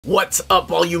What's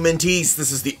up, all you Minties?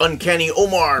 This is the Uncanny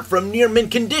Omar from Near Mint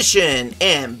Condition,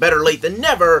 and better late than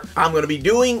never, I'm going to be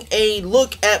doing a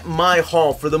look at my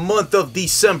haul for the month of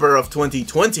December of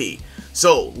 2020.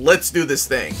 So, let's do this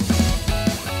thing.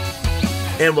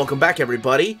 And welcome back,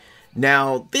 everybody.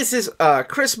 Now, this is a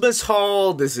Christmas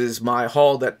haul. This is my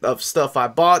haul of stuff I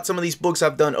bought. Some of these books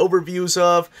I've done overviews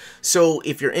of. So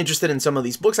if you're interested in some of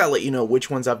these books, I'll let you know which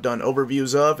ones I've done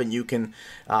overviews of. And you can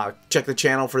check the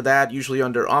channel for that. Usually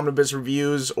under Omnibus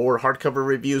reviews or hardcover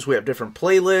reviews, we have different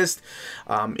playlists.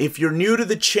 If you're new to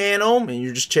the channel and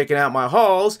you're just checking out my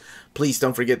hauls, please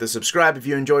don't forget to subscribe if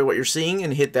you enjoy what you're seeing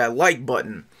and hit that like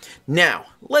button. Now,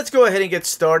 let's go ahead and get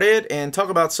started and talk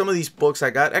about some of these books I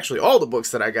got. Actually, all the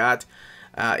books that I got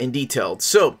in detail.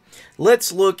 So,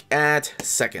 let's look at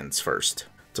Seconds first.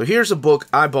 So here's a book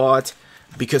I bought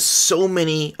because so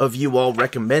many of you all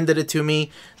recommended it to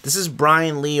me. This is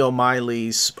Brian Lee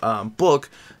O'Malley's book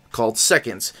called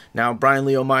Seconds. Now, Brian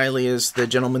Lee O'Malley is the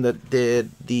gentleman that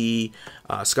did the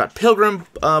Scott Pilgrim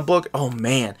book. Oh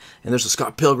man, and there's a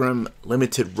Scott Pilgrim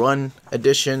limited run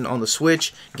edition on the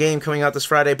Switch game coming out this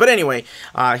Friday. But anyway,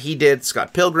 he did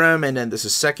Scott Pilgrim, and then this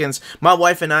is Seconds. My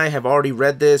wife and I have already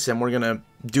read this, and we're gonna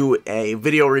do a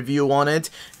video review on it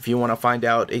if you want to find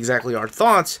out exactly our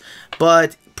thoughts.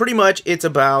 But pretty much it's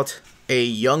about a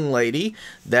young lady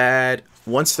that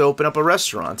wants to open up a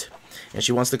restaurant, and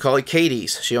she wants to call it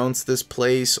Katie's. She owns this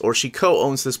place, or she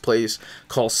co-owns this place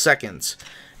called Seconds.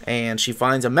 And she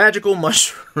finds a magical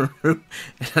mushroom,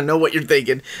 and I know what you're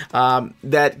thinking,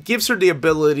 that gives her the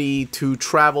ability to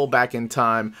travel back in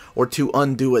time or to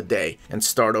undo a day and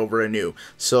start over anew.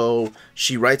 So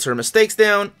she writes her mistakes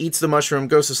down, eats the mushroom,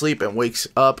 goes to sleep, and wakes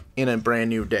up in a brand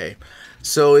new day.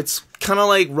 So it's kind of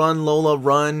like Run Lola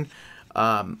Run,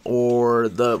 or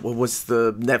what's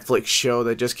the Netflix show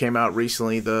that just came out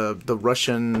recently, the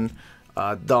Russian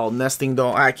nesting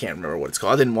doll. I can't remember what it's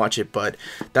called. I didn't watch it, but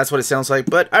that's what it sounds like.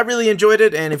 But I really enjoyed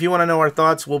it, and if you want to know our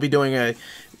thoughts, we'll be doing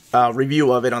a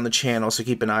review of it on the channel, so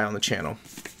keep an eye on the channel.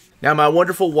 Now, my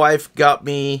wonderful wife got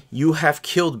me You Have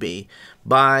Killed Me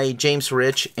by James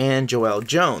Rich and Joelle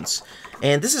Jones.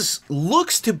 And this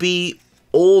looks to be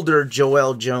older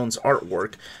Joelle Jones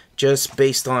artwork, just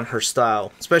based on her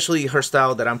style, especially her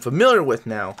style that I'm familiar with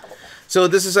now. So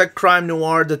this is a crime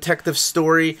noir detective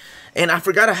story, and I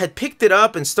forgot I had picked it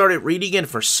up and started reading it.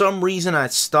 For some reason I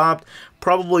stopped,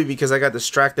 probably because I got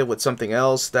distracted with something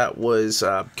else that was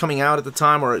coming out at the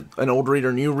time, or an old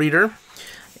reader, new reader.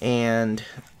 And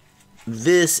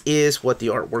this is what the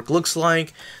artwork looks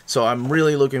like, so I'm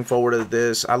really looking forward to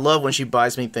this. I love when she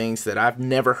buys me things that I've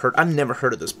never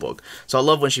heard of this book, so I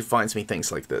love when she finds me things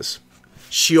like this.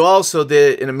 She also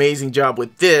did an amazing job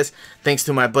with this, thanks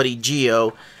to my buddy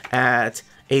Gio at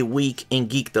A Week in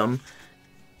Geekdom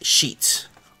Sheets.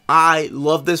 I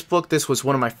love this book. This was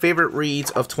one of my favorite reads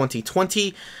of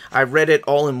 2020. I read it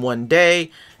all in one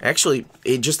day, actually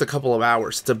in just a couple of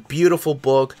hours. It's a beautiful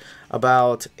book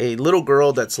about a little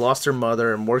girl that's lost her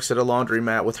mother and works at a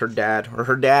laundromat with her dad, or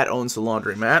her dad owns the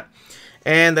laundromat,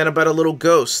 and then about a little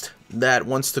ghost that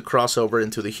wants to cross over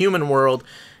into the human world,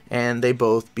 and they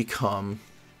both become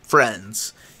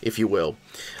friends, if you will.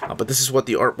 But this is what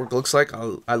the artwork looks like.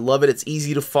 I love it. It's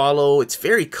easy to follow. It's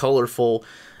very colorful,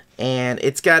 and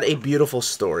it's got a beautiful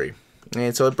story.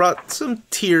 And so it brought some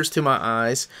tears to my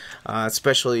eyes,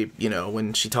 especially, you know,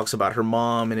 when she talks about her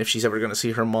mom and if she's ever going to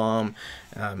see her mom,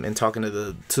 and talking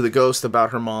to the ghost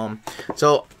about her mom.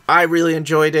 So I really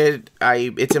enjoyed it.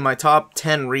 It's in my top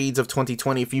 10 reads of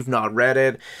 2020. If you've not read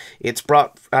it, it's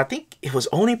brought, I think it was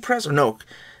Oni Press, or no,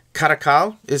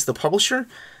 Caracal is the publisher,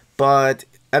 but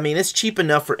I mean, it's cheap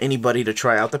enough for anybody to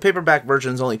try out. The paperback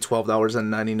version is only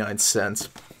 $12.99,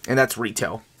 and that's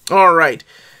retail. All right.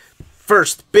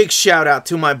 First, big shout out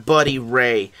to my buddy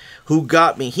Ray, who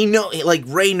got me.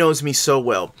 Ray knows me so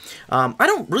well. I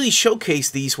don't really showcase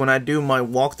these when I do my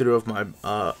walkthrough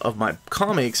of my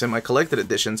comics and my collected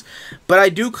editions, but I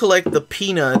do collect the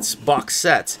Peanuts box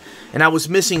sets, and I was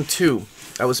missing two.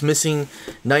 I was missing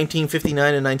 1959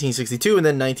 and 1962, and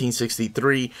then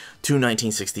 1963 to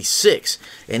 1966.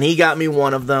 And he got me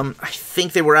one of them. I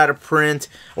think they were out of print,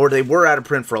 or they were out of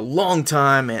print for a long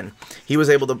time, and he was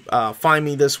able to find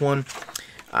me this one.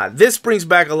 This brings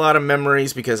back a lot of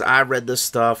memories because I read this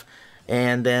stuff,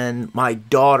 and then my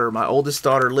oldest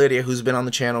daughter, Lydia, who's been on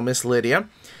the channel, Miss Lydia,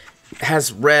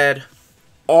 has read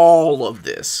all of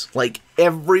this, like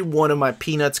every one of my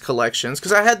Peanuts collections,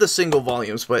 because I had the single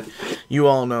volumes, but you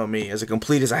all know me, as a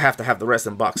completist, I have to have the rest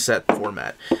in box set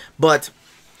format. But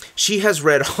she has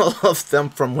read all of them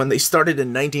from when they started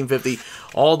in 1950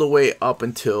 all the way up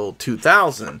until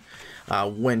 2000,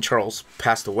 when Charles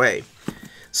passed away.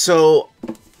 So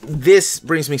this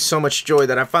brings me so much joy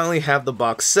that I finally have the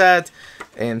box set.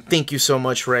 And thank you so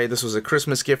much, Ray. This was a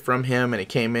Christmas gift from him, and it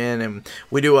came in, and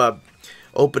we do a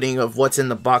opening of what's in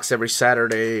the box every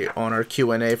Saturday on our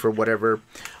Q&A for whatever,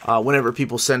 whenever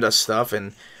people send us stuff,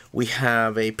 and we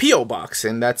have a P.O. box,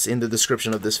 and that's in the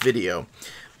description of this video.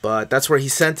 But that's where he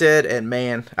sent it, and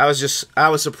man, I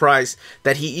was surprised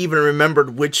that he even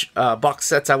remembered which box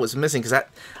sets I was missing, because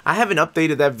I haven't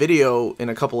updated that video in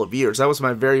a couple of years. That was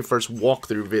my very first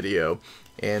walkthrough video,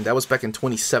 and that was back in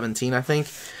 2017, I think.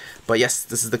 But yes,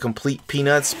 this is the complete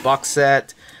Peanuts box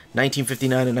set,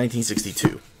 1959 and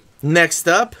 1962. Next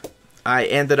up, I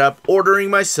ended up ordering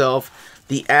myself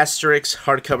the Asterix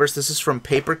hardcovers. This is from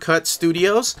Paper Cut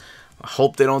Studios. I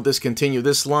hope they don't discontinue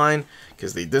this line,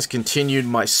 because they discontinued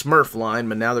my Smurf line,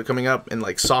 but now they're coming up in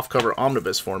like softcover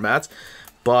omnibus formats.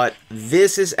 But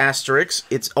this is Asterix.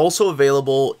 It's also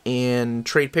available in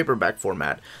trade paperback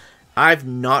format. I've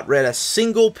not read a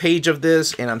single page of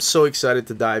this, and I'm so excited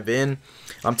to dive in.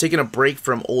 I'm taking a break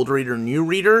from old reader, new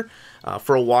reader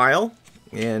for a while.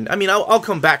 And, I mean, I'll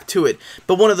come back to it.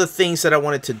 But one of the things that I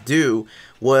wanted to do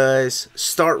was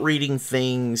start reading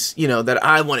things, you know, that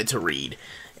I wanted to read.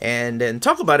 And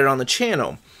talk about it on the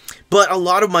channel. But a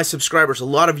lot of my subscribers, a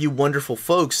lot of you wonderful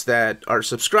folks that are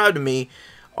subscribed to me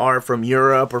are from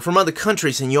Europe or from other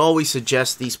countries, and you always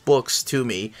suggest these books to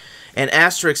me. And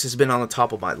Asterix has been on the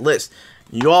top of my list.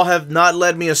 You all have not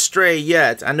led me astray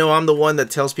yet. I know I'm the one that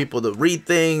tells people to read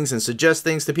things and suggest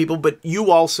things to people, but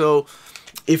you also,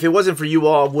 if it wasn't for you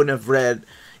all, I wouldn't have read,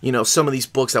 you know, some of these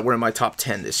books that were in my top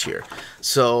 10 this year.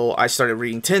 So I started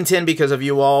reading Tintin because of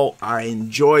you all. I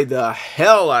enjoyed the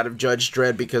hell out of Judge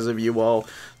Dredd because of you all.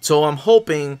 So I'm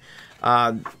hoping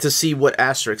to see what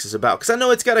Asterix is about, because I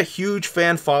know it's got a huge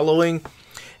fan following.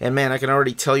 And man, I can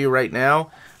already tell you right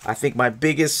now, I think my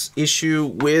biggest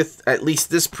issue with at least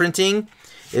this printing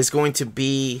is going to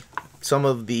be some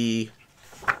of the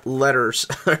letters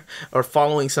or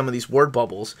following some of these word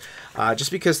bubbles,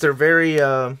 just because they're very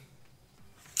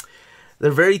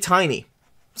tiny,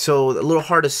 so a little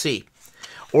hard to see.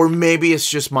 Or maybe it's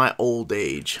just my old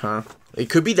age, huh? It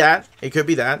could be that. It could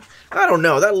be that. I don't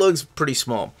know. That looks pretty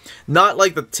small. Not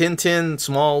like the Tintin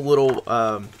small little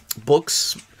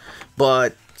books,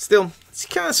 but still, it's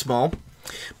kind of small.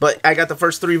 But I got the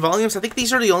first 3 volumes. I think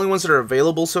these are the only ones that are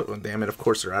available. So, oh, damn it, of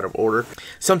course they're out of order.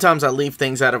 Sometimes I leave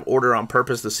things out of order on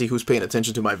purpose to see who's paying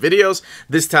attention to my videos.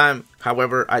 This time,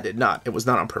 however, I did not. It was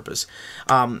not on purpose.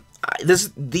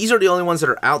 These are the only ones that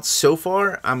are out so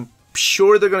far. I'm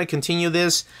sure they're going to continue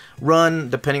this run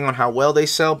depending on how well they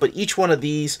sell. But each one of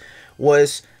these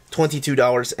was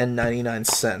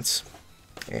 $22.99.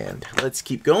 And let's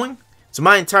keep going. So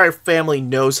my entire family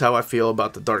knows how I feel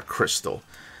about the Dark Crystal.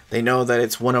 They know that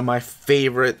it's one of my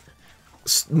favorite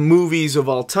movies of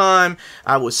all time.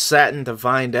 I was saddened to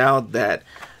find out that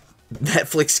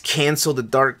Netflix canceled the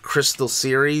Dark Crystal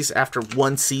series after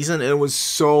 1 season. It was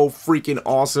so freaking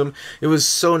awesome. It was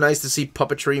so nice to see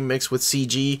puppetry mixed with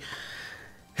CG.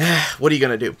 What are you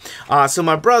going to do? So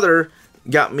my brother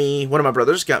got me, one of my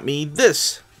brothers got me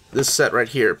this set right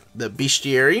here. The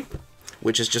Bestiary,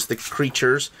 which is just the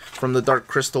creatures from the Dark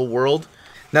Crystal world.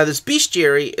 Now, this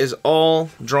bestiary is all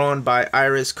drawn by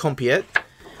Iris Compiet,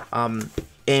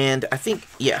 and I think,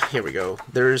 yeah, here we go.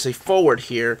 There's a forward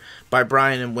here by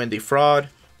Brian and Wendy Fraud.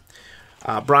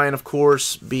 Brian, of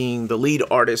course, being the lead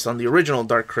artist on the original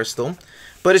Dark Crystal.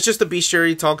 But it's just a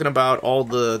bestiary talking about all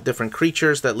the different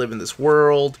creatures that live in this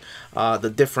world,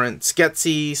 the different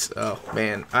Skeksis. Oh,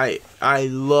 man, I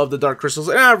love the Dark Crystals,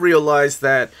 and I realized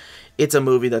that it's a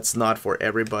movie that's not for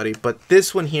everybody, but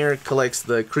this one here collects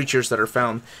the creatures that are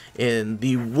found in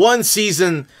the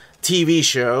 1-season TV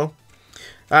show.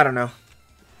 I don't know.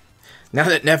 Now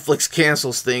that Netflix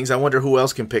cancels things, I wonder who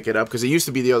else can pick it up, because it used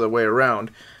to be the other way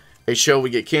around. A show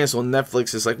would get canceled, and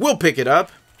Netflix is like, we'll pick it up.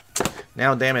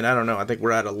 Now, damn it, I don't know. I think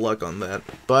we're out of luck on that.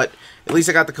 But at least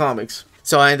I got the comics.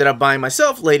 So I ended up buying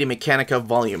myself Lady Mechanica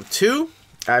Volume 2.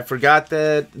 I forgot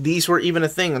that these were even a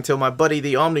thing until my buddy,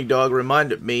 the Omni Dog,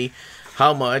 reminded me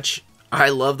how much I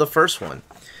love the first one.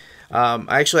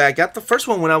 Actually, I got the first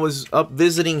one when I was up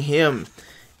visiting him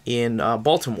in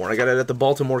Baltimore. I got it at the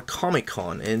Baltimore Comic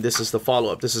Con, and this is the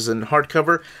follow-up. This is in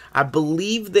hardcover. I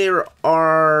believe there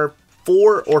are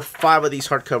 4 or 5 of these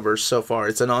hardcovers so far.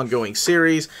 It's an ongoing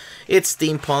series. It's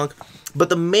steampunk. But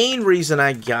the main reason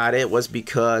I got it was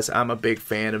because I'm a big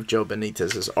fan of Joe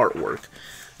Benitez's artwork.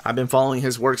 I've been following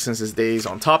his work since his days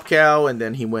on Top Cow, and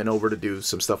then he went over to do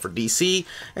some stuff for DC,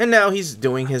 and now he's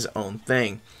doing his own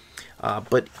thing.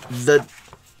 But this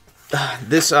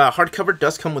hardcover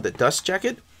does come with a dust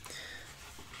jacket,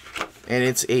 and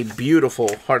it's a beautiful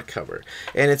hardcover.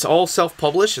 And it's all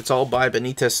self-published. It's all by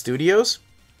Benitez Studios.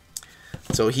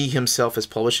 So he himself is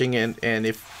publishing it, and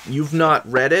if you've not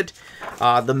read it,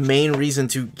 the main reason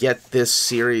to get this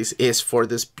series is for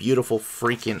this beautiful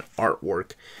freaking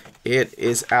artwork. It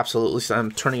is absolutely,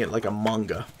 I'm turning it like a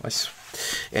manga.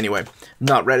 Anyway,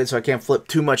 not read it, so I can't flip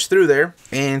too much through there.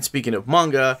 And speaking of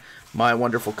manga, my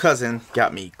wonderful cousin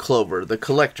got me Clover, the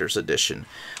collector's edition.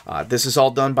 This is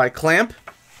all done by Clamp,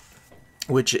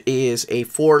 which is a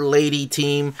 4-lady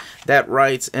team that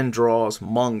writes and draws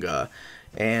manga.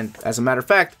 And as a matter of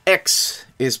fact, X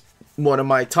is one of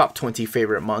my top 20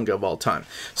 favorite manga of all time.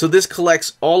 So this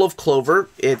collects all of Clover.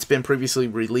 It's been previously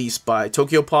released by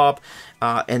Tokyopop,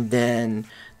 and then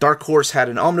Dark Horse had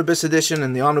an Omnibus edition,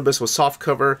 and the Omnibus was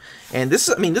softcover. And this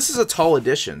is, this is a tall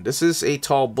edition. This is a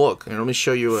tall book. And let me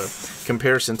show you a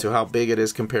comparison to how big it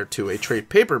is compared to a trade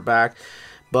paperback.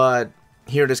 But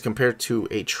here it is compared to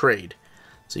a trade.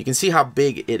 So you can see how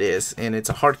big it is, and it's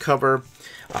a hardcover.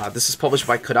 This is published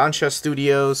by Kodansha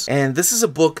Studios, and this is a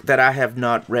book that I have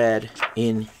not read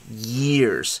in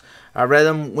years. I read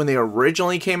them when they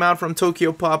originally came out from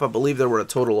Tokyopop. I believe there were a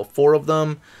total of 4 of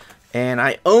them, and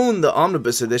I own the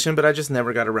Omnibus edition, but I just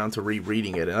never got around to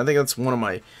rereading it. And I think that's one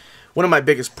of my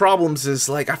biggest problems is,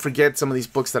 like, I forget some of these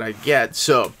books that I get.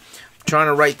 So I'm trying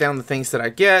to write down the things that I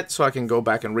get so I can go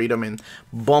back and read them and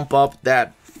bump up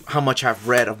that how much I've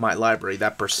read of my library,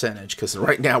 that percentage, because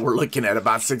right now we're looking at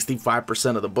about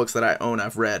 65% of the books that I own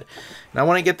I've read, and I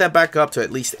want to get that back up to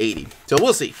at least 80. So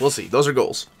we'll see, those are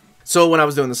goals. So when I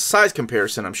was doing the size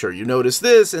comparison, I'm sure you noticed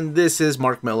this, and this is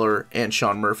Mark Millar and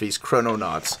Sean Murphy's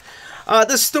Chrononauts.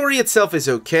 The story itself is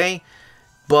okay,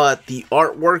 but the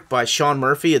artwork by Sean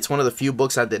Murphy, it's one of the few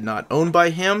books I did not own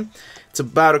by him. It's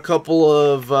about a couple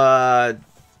of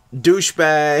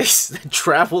douchebags that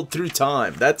traveled through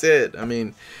time. That's it.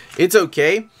 It's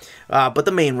okay. But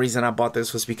the main reason I bought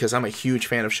this was because I'm a huge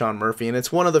fan of Sean Murphy, and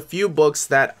it's one of the few books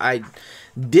that I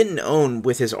didn't own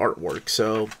with his artwork.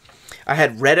 So I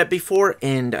had read it before,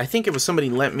 and I think it was somebody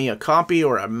lent me a copy,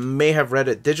 or I may have read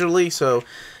it digitally. So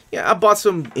yeah, I bought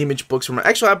some image books for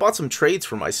I bought some trades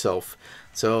for myself.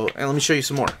 So, and let me show you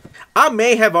some more. I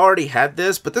may have already had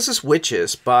this, but this is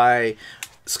Witches by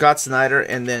Scott Snyder,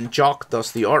 and then Jock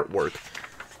does the artwork.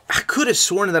 I could have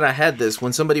sworn that I had this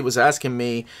when somebody was asking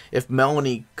me if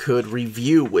Melanie could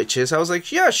review Witches. I was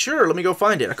like, yeah, sure, let me go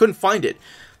find it. I couldn't find it.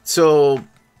 So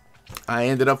I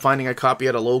ended up finding a copy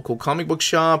at a local comic book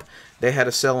shop. They had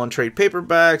a sale on trade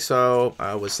paperback, so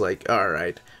I was like,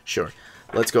 alright, sure.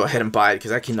 Let's go ahead and buy it,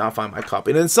 because I cannot find my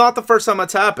copy. And it's not the first time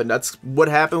that's happened. That's what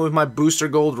happened with my Booster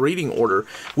Gold reading order,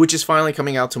 which is finally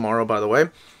coming out tomorrow, by the way.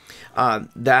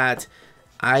 That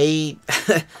I,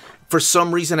 for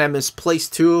some reason, I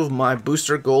misplaced 2 of my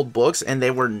Booster Gold books, and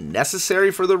they were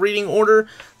necessary for the reading order,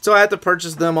 so I had to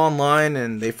purchase them online,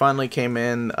 and they finally came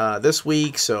in this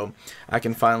week, so I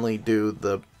can finally do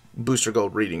the Booster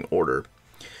Gold reading order.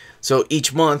 So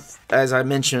each month, as I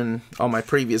mentioned on my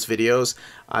previous videos,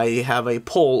 I have a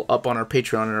poll up on our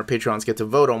Patreon, and our Patreons get to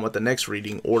vote on what the next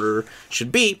reading order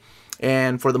should be.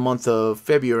 And for the month of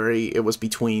February, it was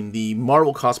between the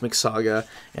Marvel Cosmic Saga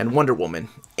and Wonder Woman.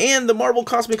 And the Marvel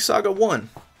Cosmic Saga won.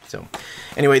 So,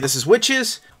 anyway, this is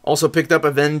Witches. Also picked up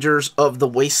Avengers of the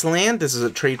Wasteland. This is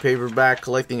a trade paperback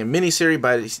collecting a miniseries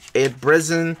by Ed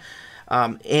Brisson.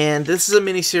 And this is a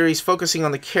miniseries focusing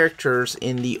on the characters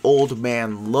in the Old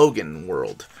Man Logan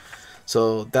world.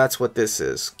 So, that's what this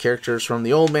is. Characters from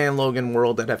the Old Man Logan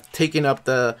world that have taken up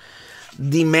the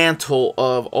mantle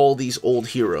of all these old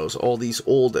heroes, all these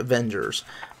old Avengers.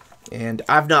 And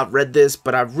I've not read this,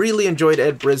 but I've really enjoyed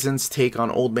Ed Brisson's take on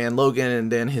Old Man Logan,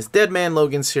 and then his Dead Man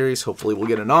Logan series. Hopefully we'll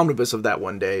get an omnibus of that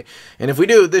one day. And if we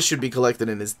do, this should be collected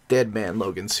in his Dead Man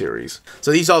Logan series.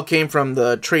 So these all came from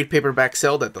the trade paperback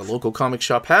sale that the local comic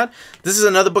shop had. This is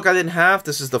another book I didn't have.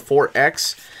 This is the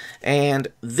 4X. And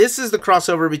this is the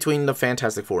crossover between the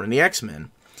Fantastic Four and the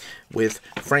X-Men, with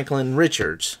Franklin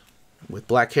Richards, with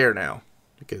black hair now,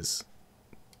 because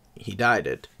he dyed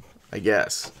it, I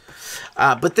guess.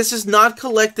 But this is not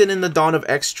collected in the Dawn of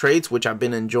X trades, which I've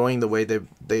been enjoying the way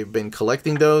they've been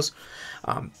collecting those.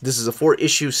 This is a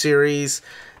 4-issue series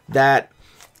that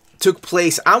took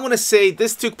place, I want to say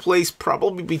this took place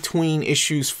probably between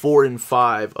issues 4 and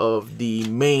 5 of the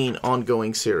main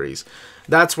ongoing series.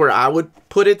 That's where I would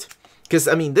put it, because,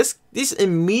 this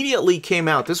immediately came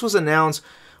out. This was announced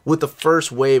with the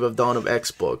first wave of Dawn of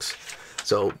X books.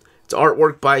 So, it's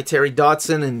artwork by Terry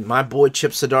Dodson, and my boy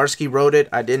Chip Zdarsky wrote it.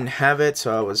 I didn't have it,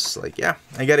 so I was like, yeah,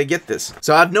 I gotta get this.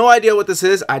 So I have no idea what this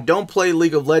is. I don't play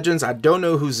League of Legends. I don't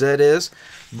know who Zed is,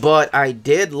 but I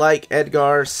did like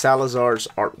Edgar Salazar's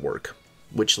artwork.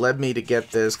 which led me to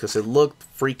get this because it looked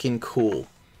freaking cool.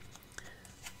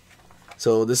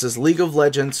 So this is League of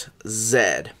Legends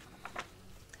Z.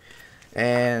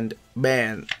 And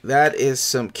man, that is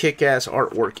some kick-ass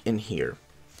artwork in here.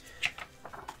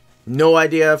 No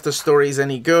idea if the story's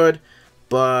any good,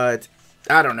 but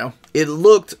I don't know. It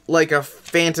looked like a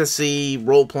fantasy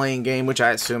role-playing game, which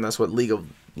I assume that's what League of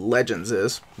Legends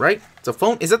is, right? It's a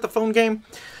phone. Is that the phone game?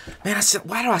 Man,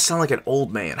 why do I sound like an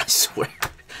old man? I swear.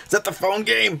 Is that the phone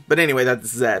game? But anyway, that's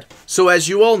Zed. So as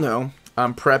you all know,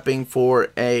 I'm prepping for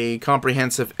a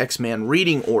comprehensive X-Men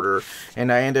reading order,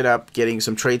 and I ended up getting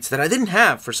some traits that I didn't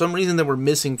have. For some reason, that were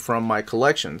missing from my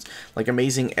collections, like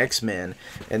Amazing X-Men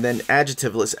and then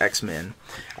Adjectiveless X-Men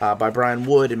by Brian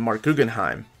Wood and Mark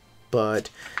Guggenheim. But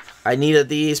I needed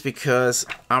these because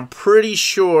I'm pretty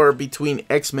sure between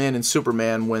X-Men and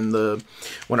Superman, when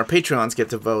our Patreons get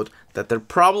to vote, that they're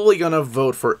probably going to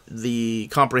vote for the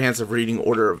comprehensive reading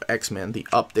order of X-Men, the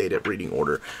updated reading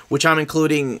order, which I'm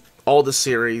including all the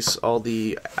series, all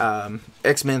the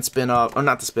X-Men spin-off, or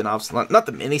not the spin-offs, not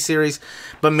the mini-series,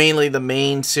 but mainly the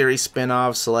main series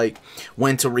spin-offs, like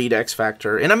when to read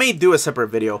X-Factor. And I may do a separate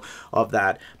video of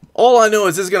that. All I know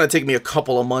is this is going to take me a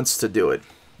couple of months to do it.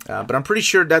 But I'm pretty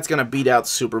sure that's going to beat out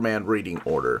Superman reading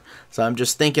order. So I'm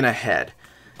just thinking ahead.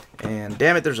 And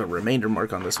damn it, there's a remainder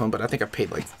mark on this one, but I think I paid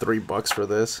like $3 for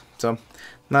this. So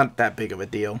not that big of a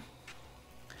deal.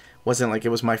 Wasn't like it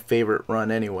was my favorite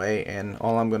run anyway, and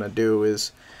all I'm going to do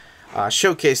is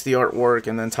showcase the artwork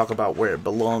and then talk about where it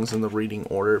belongs in the reading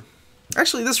order.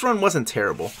 Actually, this run wasn't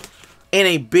terrible. And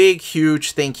a big,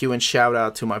 huge thank you and shout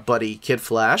out to my buddy Kid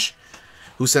Flash,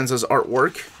 who sends us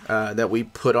artwork that we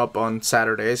put up on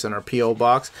Saturdays in our P.O.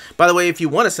 box. By the way, if you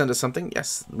want to send us something,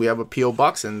 yes, we have a P.O.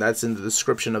 box, and that's in the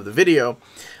description of the video.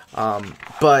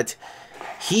 But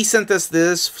he sent us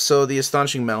this so the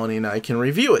Astonishing Melanie and I can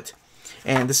review it.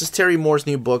 And this is Terry Moore's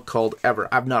new book called Ever.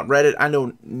 I've not read it. I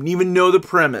don't even know the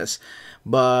premise.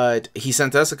 But he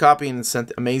sent us a copy and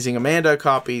sent Amazing Amanda a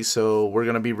copy. So we're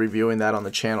going to be reviewing that on the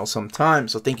channel sometime.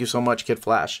 So thank you so much, Kid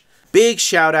Flash. Big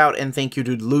shout out and thank you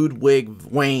to Ludwig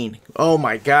Wayne. Oh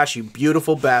my gosh, you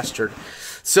beautiful bastard.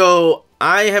 So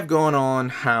I have gone on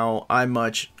how I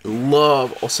much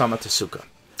love Osamu Tezuka.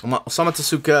 Osamu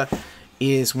Tezuka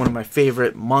is one of my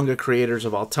favorite manga creators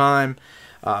of all time.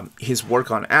 His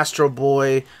work on Astro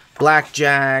Boy,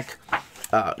 Blackjack,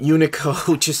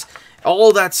 Unico, just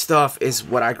all that stuff is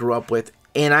what I grew up with.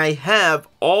 And I have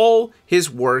all his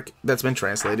work that's been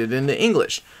translated into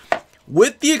English,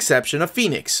 with the exception of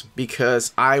Phoenix,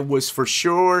 because I was for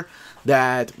sure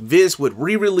that Viz would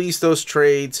re-release those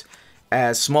trades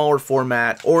as smaller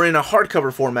format or in a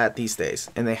hardcover format these days,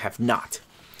 and they have not.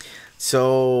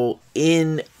 So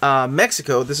in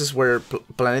Mexico, this is where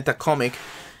Planeta Comic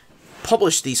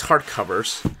published these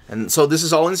hardcovers, and so this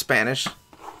is all in Spanish.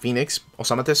 Phoenix,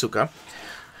 Osamu Tezuka.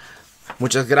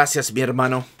 Muchas gracias, mi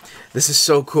hermano. This is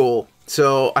so cool.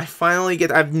 So I finally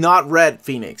I've not read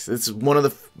Phoenix. It's one of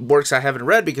the works I haven't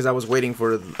read because I was waiting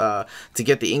for to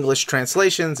get the English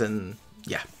translations, and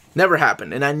yeah, never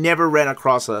happened. And I never ran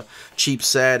across a cheap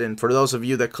set. And for those of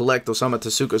you that collect Osamu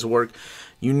Tezuka's work,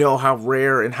 you know how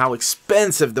rare and how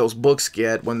expensive those books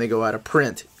get when they go out of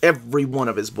print. Every one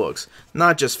of his books.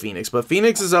 Not just Phoenix, but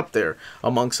Phoenix is up there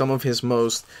among some of his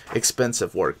most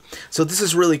expensive work. So this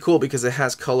is really cool because it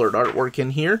has colored artwork in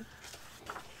here.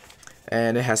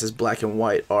 And it has his black and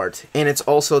white art. And it's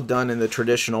also done in the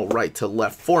traditional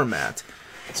right-to-left format.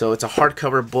 So it's a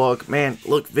hardcover book. Man,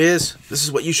 look, Viz, this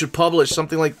is what you should publish.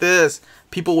 Something like this.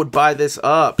 People would buy this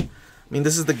up. I mean,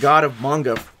 this is the god of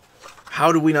manga.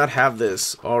 How do we not have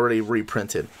this already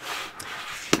reprinted?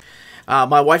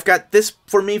 My wife got this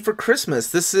for me for Christmas.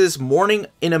 This is Morning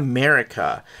in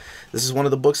America. This is one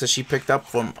of the books that she picked up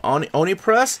from Oni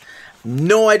Press.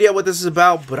 No idea what this is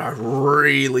about, but I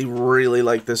really, really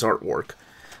like this artwork.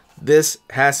 This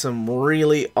has some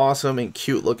really awesome and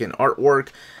cute looking artwork.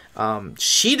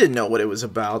 She didn't know what it was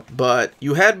about, but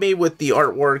you had me with the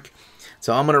artwork,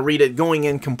 so I'm going to read it going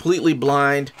in completely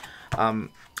blind.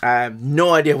 I have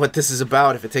no idea what this is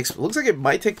about. If it takes, looks like it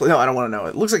might take place. No, I don't want to know.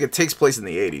 It looks like it takes place in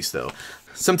the 80s, though.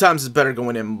 Sometimes it's better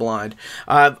going in blind.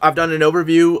 I've done an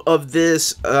overview of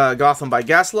this Gotham by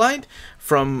Gaslight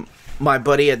from my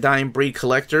buddy at Dying Breed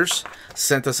Collectors.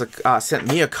 Sent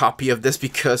me a copy of this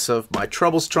because of my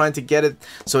troubles trying to get it.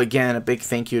 So again, a big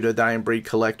thank you to Dying Breed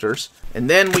Collectors. And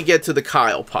then we get to the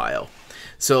Kyle pile.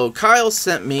 So Kyle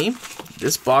sent me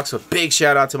this box. A big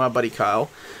shout out to my buddy Kyle.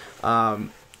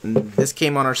 This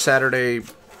came on our Saturday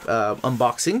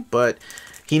unboxing, but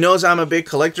he knows I'm a big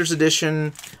collector's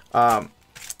edition.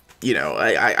 You know,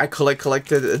 I collect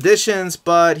collected editions,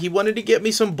 but he wanted to get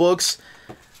me some books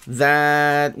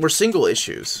that were single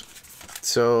issues.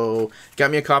 So,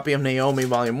 got me a copy of Naomi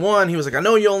Volume 1. He was like, I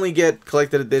know you only get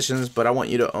collected editions, but I want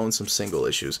you to own some single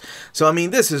issues. So, I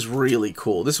mean, this is really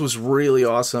cool. This was really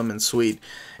awesome and sweet,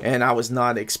 and I was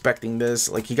not expecting this.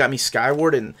 Like, he got me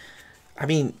Skyward, and, I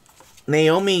mean,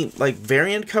 Naomi, like,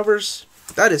 variant covers,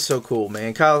 that is so cool,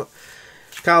 man.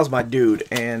 Kyle's my dude,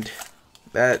 and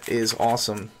that is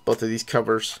awesome, both of these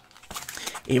covers,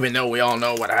 even though we all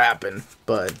know what happened.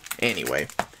 But, anyway,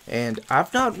 and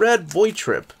I've not read Void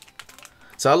Trip.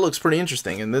 So that looks pretty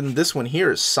interesting. And then this one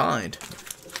here is signed.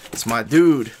 It's my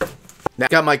dude. Now I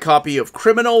got my copy of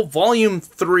Criminal Volume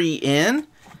 3 in.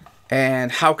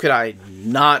 And how could I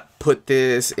not put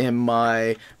this in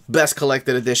my best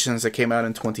collected editions that came out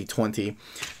in 2020?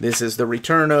 This is the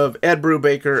return of Ed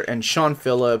Brubaker and Sean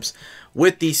Phillips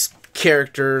with these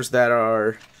characters that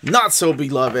are not so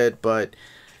beloved, but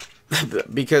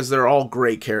because they're all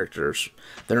gray characters.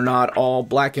 They're not all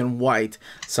black and white.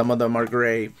 Some of them are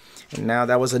gray. And now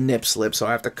that was a nip slip, so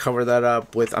I have to cover that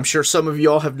up with... I'm sure some of you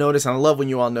all have noticed, and I love when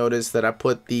you all notice that I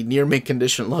put the near mint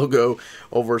condition logo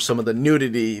over some of the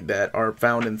nudity that are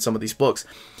found in some of these books.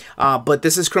 But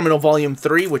this is Criminal Volume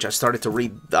 3, which I started to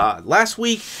read last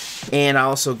week. And I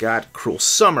also got Cruel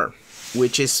Summer,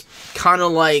 which is kind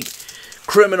of like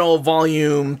Criminal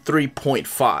Volume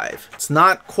 3.5. It's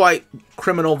not quite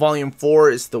Criminal Volume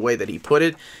 4 is the way that he put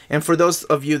it. And for those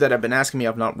of you that have been asking me,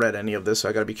 I've not read any of this, so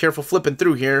I gotta be careful flipping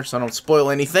through here so I don't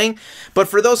spoil anything. But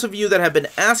for those of you that have been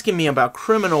asking me about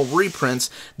Criminal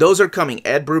reprints, those are coming.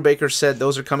 Ed Brubaker said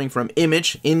those are coming from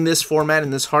Image in this format,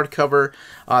 in this hardcover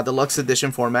deluxe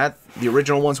edition format. The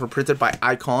original ones were printed by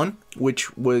Icon,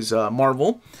 which was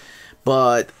Marvel.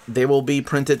 But they will be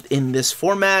printed in this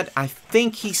format. I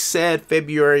think he said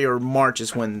February or March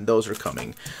is when those are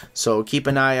coming. So keep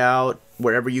an eye out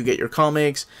wherever you get your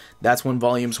comics. That's when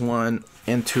volumes 1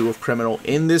 and 2 of Criminal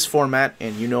in this format.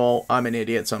 And you know I'm an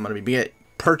idiot, so I'm going to be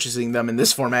purchasing them in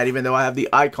this format, even though I have the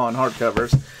Icon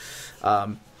hardcovers.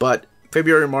 But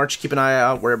February or March, keep an eye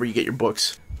out wherever you get your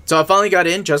books. So I finally got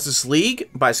in Justice League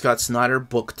by Scott Snyder,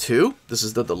 Book 2. This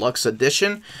is the deluxe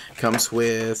edition. Comes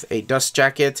with a dust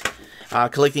jacket.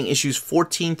 Collecting issues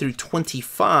 14 through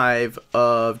 25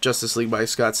 of Justice League by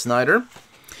Scott Snyder.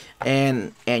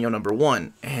 And annual number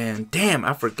 1. And damn,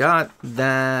 I forgot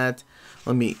that.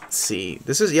 Let me see.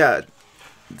 This is, yeah,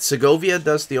 Segovia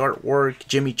does the artwork.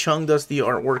 Jimmy Chung does the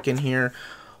artwork in here.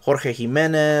 Jorge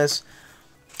Jimenez.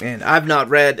 And I've not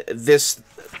read this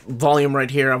volume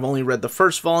right here. I've only read the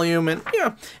first volume, and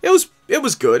yeah, it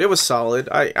was good. It was solid.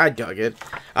 I dug it.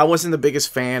 I wasn't the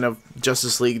biggest fan of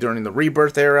Justice League during the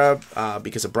Rebirth era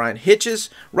because of Brian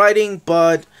Hitch's writing,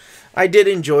 but I did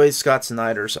enjoy Scott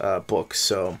Snyder's book,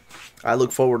 so I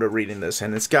look forward to reading this.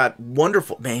 And it's got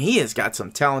wonderful, man, he has got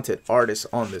some talented artists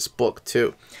on this book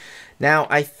too. Now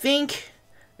I think,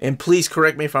 and please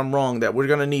correct me if I'm wrong, that we're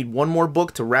gonna need one more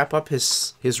book to wrap up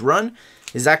his run.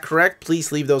 Is that correct?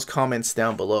 Please leave those comments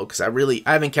down below, because I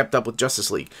haven't kept up with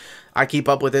Justice League. I keep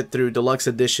up with it through deluxe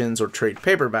editions or trade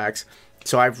paperbacks,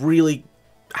 so I really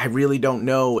don't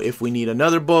know if we need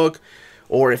another book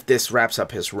or if this wraps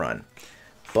up his run.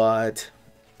 But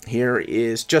here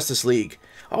is Justice League.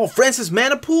 Oh, Francis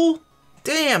Manipool?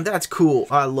 Damn, that's cool.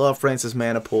 I love Francis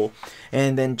Manipool.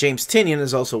 And then James Tynion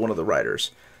is also one of the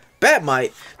writers.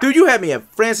 Batmite? Dude, you had me at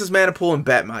Francis Manipool and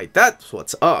Batmite. That's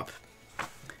what's up.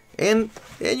 And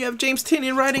you have James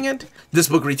Tynion writing it. This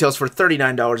book retails for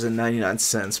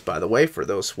 $39.99, by the way, for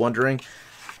those wondering.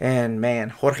 And man,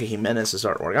 Jorge Jimenez's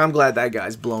artwork. I'm glad that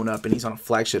guy's blown up and he's on a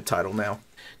flagship title now.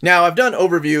 Now, I've done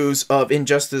overviews of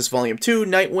Injustice Volume 2,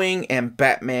 Nightwing, and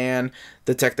Batman,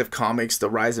 Detective Comics, The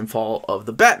Rise and Fall of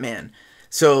the Batman.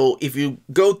 So if you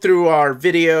go through our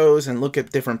videos and look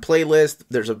at different playlists,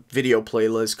 there's a video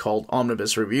playlist called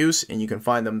Omnibus Reviews, and you can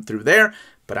find them through there.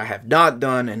 But I have not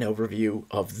done an overview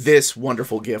of this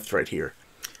wonderful gift right here.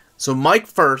 So Mike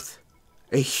Firth,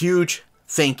 a huge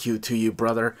thank you to you,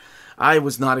 brother. I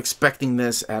was not expecting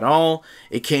this at all.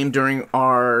 It came during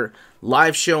our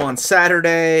live show on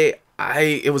Saturday.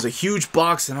 It was a huge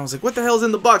box, and I was like, what the hell's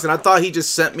in the box? And I thought he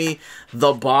just sent me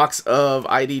the box of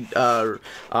IDW's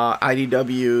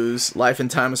Life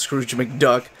and Time of Scrooge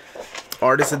McDuck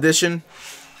Artist Edition.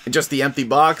 Just the empty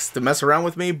box to mess around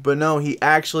with me. But no, he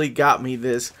actually got me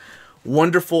this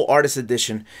wonderful Artist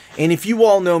Edition. And if you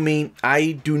all know me,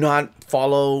 I do not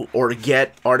follow or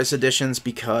get Artist Editions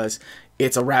because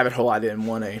it's a rabbit hole I didn't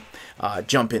want to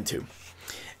jump into.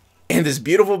 And this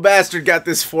beautiful bastard got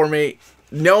this for me,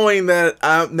 knowing that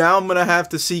now I'm going to have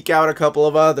to seek out a couple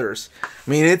of others. I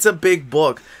mean, it's a big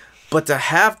book. But to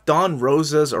have Don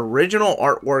Rosa's original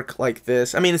artwork like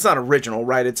this, I mean, it's not original,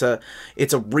 right? It's a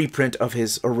reprint of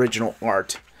his original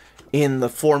art. in the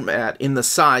format, in the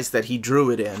size that he drew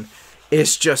it in,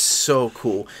 is just so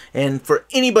cool. And for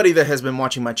anybody that has been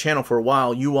watching my channel for a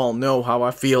while, you all know how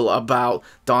I feel about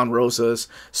Don Rosa's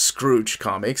Scrooge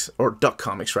comics, or Duck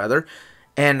comics rather,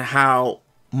 and how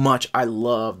much I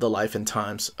love the life and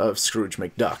times of Scrooge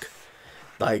McDuck.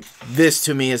 Like, this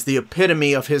to me is the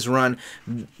epitome of his run.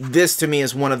 This to me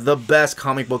is one of the best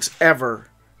comic books ever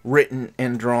written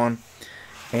and drawn.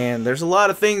 And there's a lot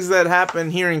of things that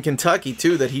happen here in Kentucky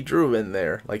too that he drew in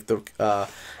there, like the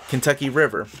Kentucky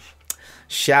River.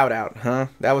 Shout out, huh?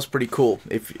 That was pretty cool.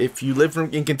 If you live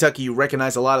in Kentucky, you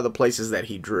recognize a lot of the places that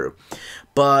he drew.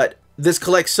 But this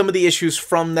collects some of the issues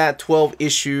from that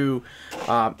 12-issue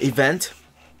event,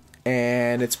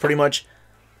 and it's pretty much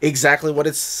exactly what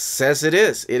it says it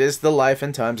is. It is the life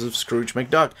and times of Scrooge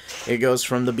McDuck. It goes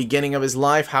from the beginning of his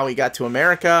life, how he got to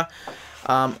America,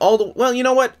 well, you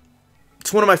know what?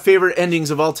 It's one of my favorite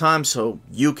endings of all time, so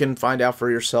you can find out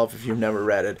for yourself if you've never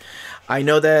read it. I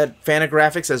know that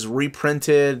Fantagraphics has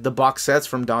reprinted the box sets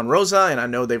from Don Rosa, and I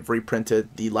know they've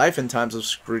reprinted the life and times of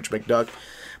Scrooge McDuck.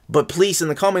 But please, in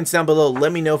the comments down below,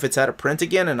 let me know if it's out of print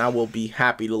again, and I will be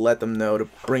happy to let them know to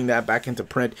bring that back into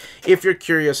print if you're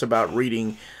curious about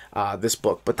reading this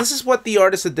book. But this is what the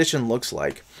artist edition looks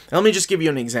like. And let me just give you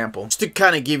an example, just to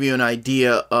kind of give you an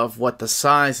idea of what the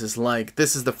size is like.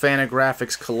 This is the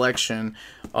Fantagraphics collection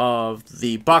of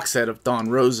the box set of Don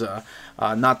Rosa,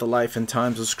 not the life and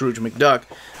times of Scrooge McDuck,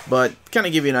 but kind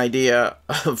of give you an idea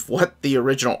of what the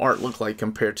original art looked like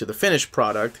compared to the finished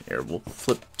product. Here, we'll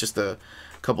flip just a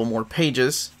couple more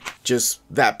pages. Just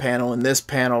that panel and this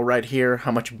panel right here,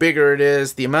 how much bigger it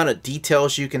is, the amount of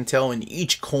details you can tell in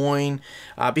each coin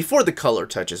before the color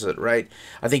touches it, right?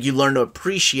 I think you learn to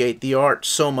appreciate the art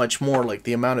so much more, like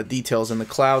the amount of details in the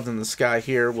clouds in the sky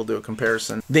here, we'll do a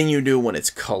comparison, than you do when it's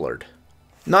colored.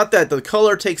 Not that the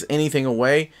color takes anything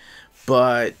away,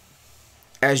 but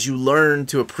as you learn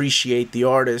to appreciate the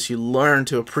artist, you learn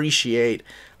to appreciate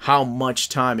how much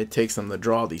time it takes them to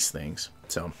draw these things.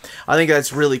 So I think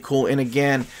that's really cool. And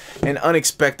again, an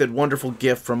unexpected, wonderful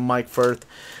gift from Mike Firth.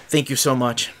 Thank you so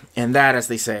much. And that, as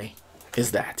they say,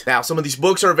 is that. Now, some of these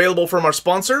books are available from our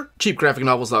sponsor,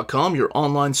 CheapGraphicNovels.com, your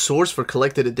online source for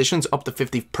collected editions up to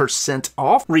 50%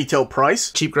 off retail price.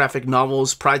 Cheap Graphic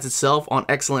Novels prides itself on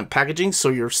excellent packaging, so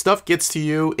your stuff gets to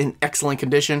you in excellent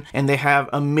condition, and they have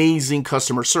amazing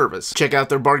customer service. Check out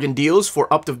their bargain deals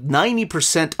for up to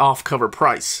 90% off cover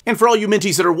price. And for all you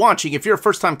Minties that are watching, if you're a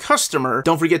first-time customer,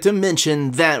 don't forget to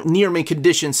mention that Near Mint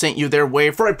Condition sent you their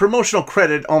way for a promotional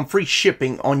credit on free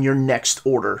shipping on your next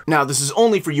order. Now, this is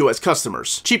only for U.S. customers.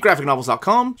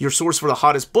 CheapGraphicNovels.com, your source for the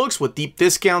hottest books with deep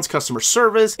discounts, customer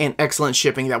service, and excellent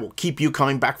shipping that will keep you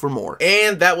coming back for more.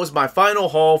 And that was my final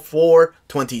haul for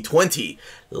 2020.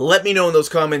 Let me know in those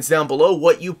comments down below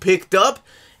what you picked up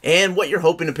and what you're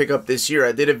hoping to pick up this year.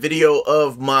 I did a video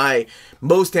of my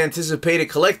most anticipated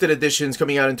collected editions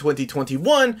coming out in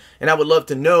 2021, and I would love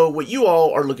to know what you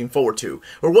all are looking forward to,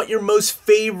 or what your most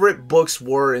favorite books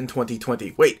were in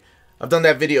 2020. Wait, I've done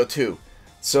that video too.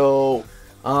 So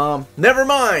never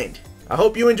mind. I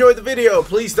hope you enjoyed the video.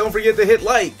 Please don't forget to hit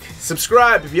like,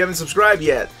 subscribe if you haven't subscribed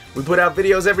yet. We put out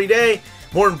videos every day.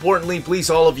 More importantly, please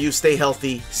all of you stay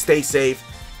healthy, stay safe,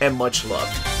 and much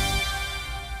love.